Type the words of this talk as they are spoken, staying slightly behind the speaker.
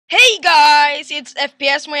Hey guys, it's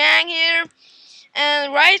FPS Moyang here,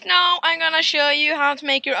 and right now I'm gonna show you how to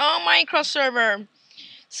make your own Minecraft server.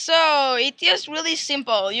 So, it is really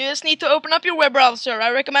simple. You just need to open up your web browser.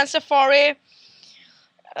 I recommend Safari,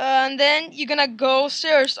 and then you're gonna go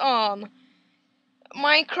search on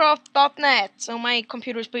Minecraft.net. So my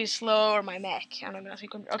computer is pretty slow, or my Mac. I'm not gonna say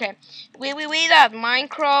computer. Okay, wait that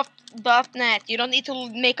Minecraft.net. You don't need to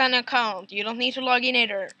make an account. You don't need to log in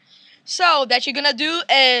either. So that you're gonna do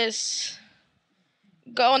is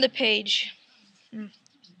go on the page.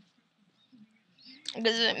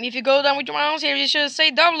 If you go down with your mouse here, you should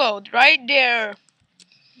say download right there.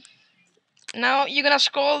 Now you're gonna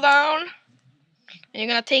scroll down and you're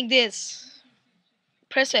gonna take this,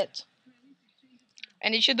 press it,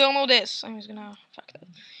 and it should download this. I'm just gonna fuck that.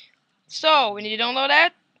 So when you download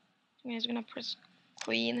that, you're just gonna press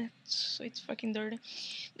clean it so it's fucking dirty.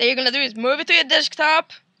 Then you're gonna do is move it to your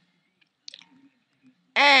desktop,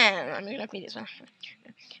 and I'm gonna clean this one.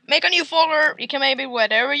 Make a new folder. You can make it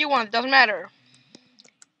whatever you want. It doesn't matter.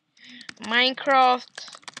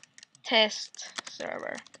 Minecraft test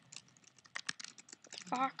server.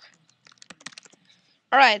 Fuck.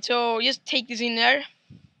 Alright, so just take this in there.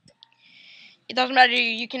 It doesn't matter,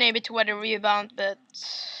 you can name it to whatever you want, but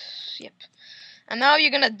yep. And now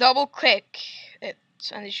you're gonna double click it,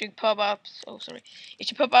 and it should pop up. Oh, sorry. It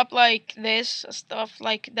should pop up like this, stuff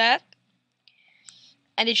like that.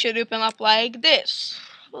 And it should open up like this.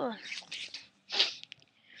 I'm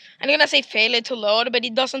gonna say fail it to load, but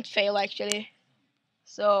it doesn't fail actually.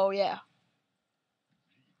 So, yeah.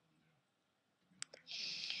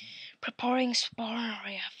 Preparing spawn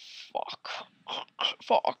area. Fuck.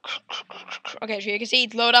 Okay, so you can see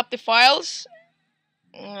it load up the files.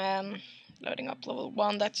 Loading up level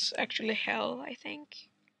 1, that's actually hell, I think.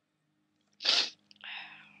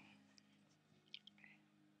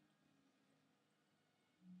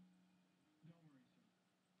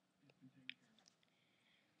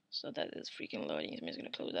 So that is freaking loading, so I'm just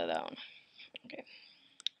gonna close that down. Okay.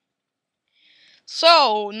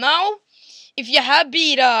 So, now, if you have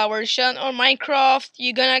beta version on Minecraft,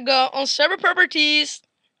 you're gonna go on server properties,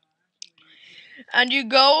 and you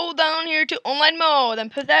go down here to online mode,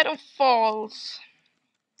 and put that on false.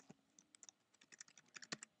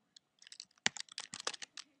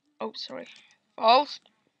 Oh, sorry. False.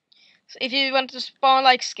 So if you want to spawn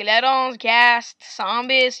like skeletons, ghast,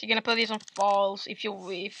 zombies, you're gonna put these on false. If you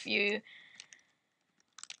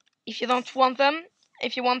don't want them,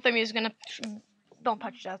 if you want them, you're just gonna don't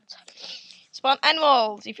touch that. Spawn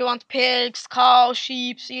animals. If you want pigs, cows,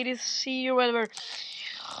 sheep, etc, or whatever.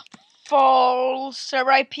 False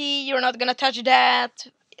server IP. You're not gonna touch that.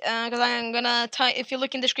 Because I'm gonna if you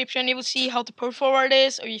look in the description, you will see how to port forward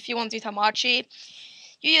this, or if you want it Hamachi.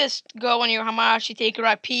 You just go on your Hamachi, take your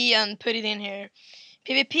IP, and put it in here.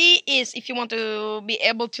 PvP is if you want to be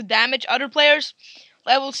able to damage other players.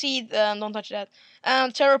 Level C, don't touch that.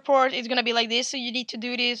 Terror port is gonna be like this, so you need to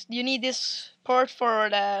do this. You need this port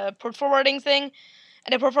for the port forwarding thing.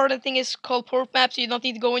 And the port forwarding thing is called port map, so you don't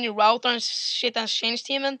need to go in your router and shit and change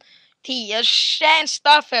change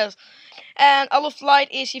stuff is. And allow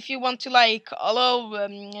flight is if you want to like allow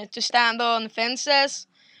to stand on fences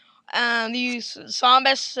and use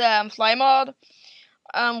zombies fly mod.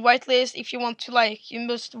 Whitelist if you want to like you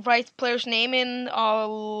must write player's name in a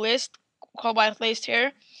list called whitelist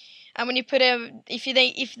here, and when you put a if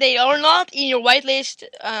they are not in your whitelist,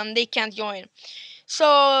 they can't join.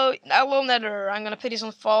 So I will never. I'm gonna put this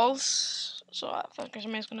on false. So I think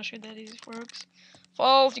I'm just gonna show that this works.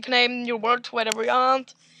 False. You can name your word whatever you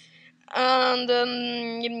want. And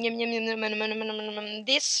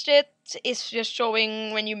this shit is just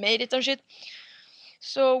showing when you made it and shit.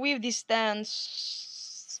 So with this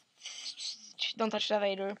dance, don't touch that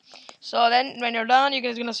either. So then when you're done, you're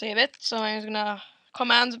just gonna save it. So I'm just gonna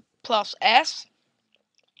command plus S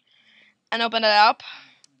and open that up.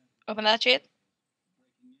 Open that shit.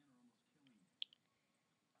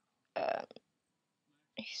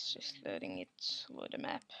 It's just loading it. Load the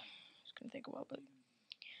map. It's gonna take a while, but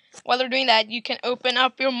while they're doing that, you can open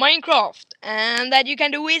up your Minecraft, and that you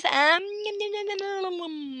can do with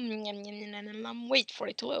wait for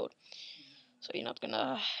it to load. So you're not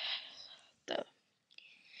gonna.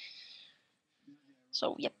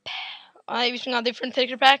 So yep, I'm using a different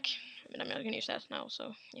texture pack. I mean, I'm not gonna use that now.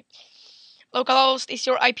 So yep. Localhost is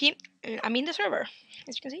your IP. I'm in the server,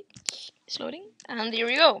 as you can see. It's loading, and here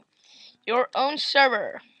we go. Your own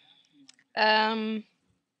server.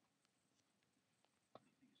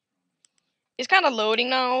 It's kind of loading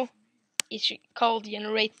now. It's called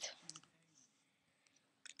generate.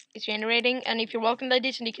 It's generating, and if you're walking like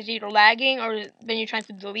this and you can see you're lagging, or when you're trying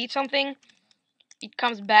to delete something, it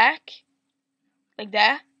comes back like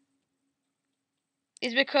that,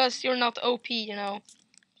 it's because you're not OP, you know.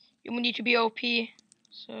 You need to be OP.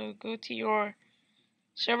 So go to your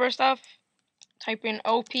server stuff, type in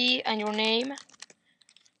OP and your name,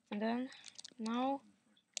 and then now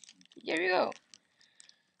there you go.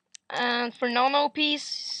 And for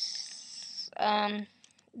non-OPs,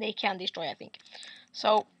 they can destroy, I think.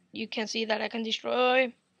 So you can see that I can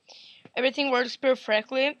destroy. Everything works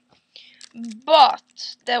perfectly,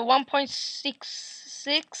 but the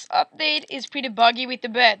 1.66 update is pretty buggy with the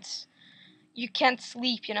beds. You can't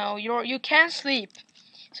sleep, you know. You can sleep,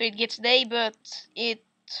 so it gets day, but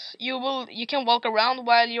you can walk around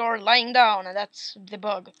while you're lying down, and that's the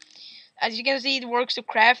bug. As you can see, it works to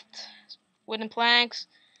craft wooden planks,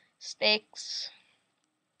 sticks,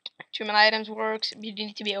 human items works. You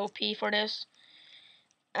need to be OP for this,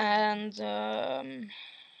 and yeah.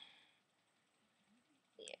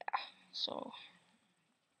 So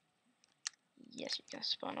yes, you can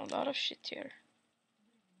spawn a lot of shit here,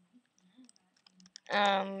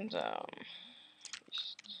 and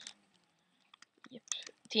yep,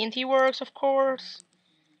 TNT works, of course.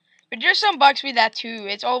 But there's some bugs with that too.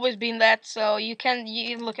 It's always been that, so you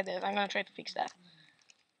look at this. I'm gonna try to fix that.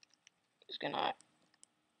 Just gonna.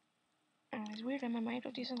 It's weird that my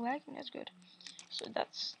Minecraft isn't lagging. That's good. So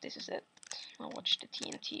this is it. I'll watch the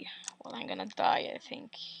TNT. Well, I'm gonna die, I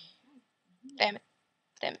think. Damn it.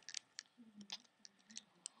 Damn it.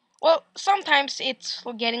 Well, sometimes it's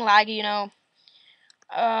getting laggy, you know.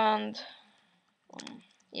 And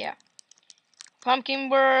yeah. Pumpkin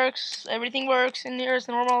works. Everything works in here. It's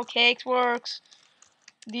normal. Cakes works.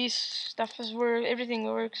 This stuff is where everything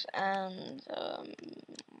works. And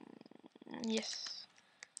yes.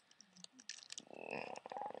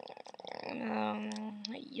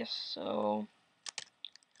 Yes. So.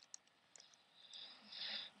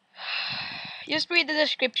 Just read the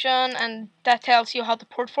description, and that tells you how to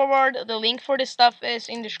port forward. The link for this stuff is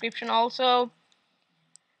in the description also.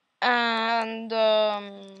 And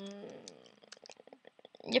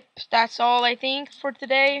yep, that's all I think for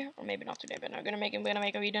today, or maybe not today, but I'm gonna make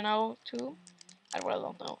a video now too. I really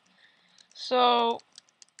don't know. So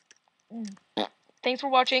thanks for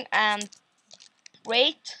watching, and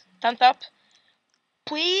rate, thumbs up.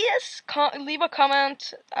 Please leave a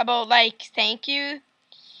comment about like thank you.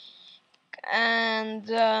 And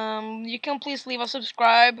you can please leave a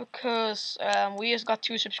subscribe, because we just got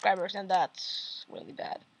 2 subscribers, and that's really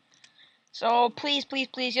bad. So please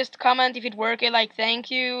just comment if it worked, like thank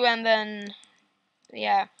you, and then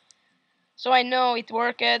yeah, so I know it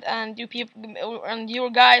worked, and you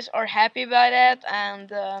guys are happy about it.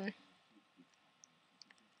 And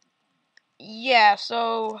yeah,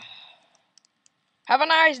 so have a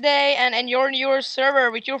nice day, and enjoy your server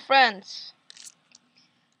with your friends.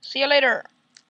 See you later.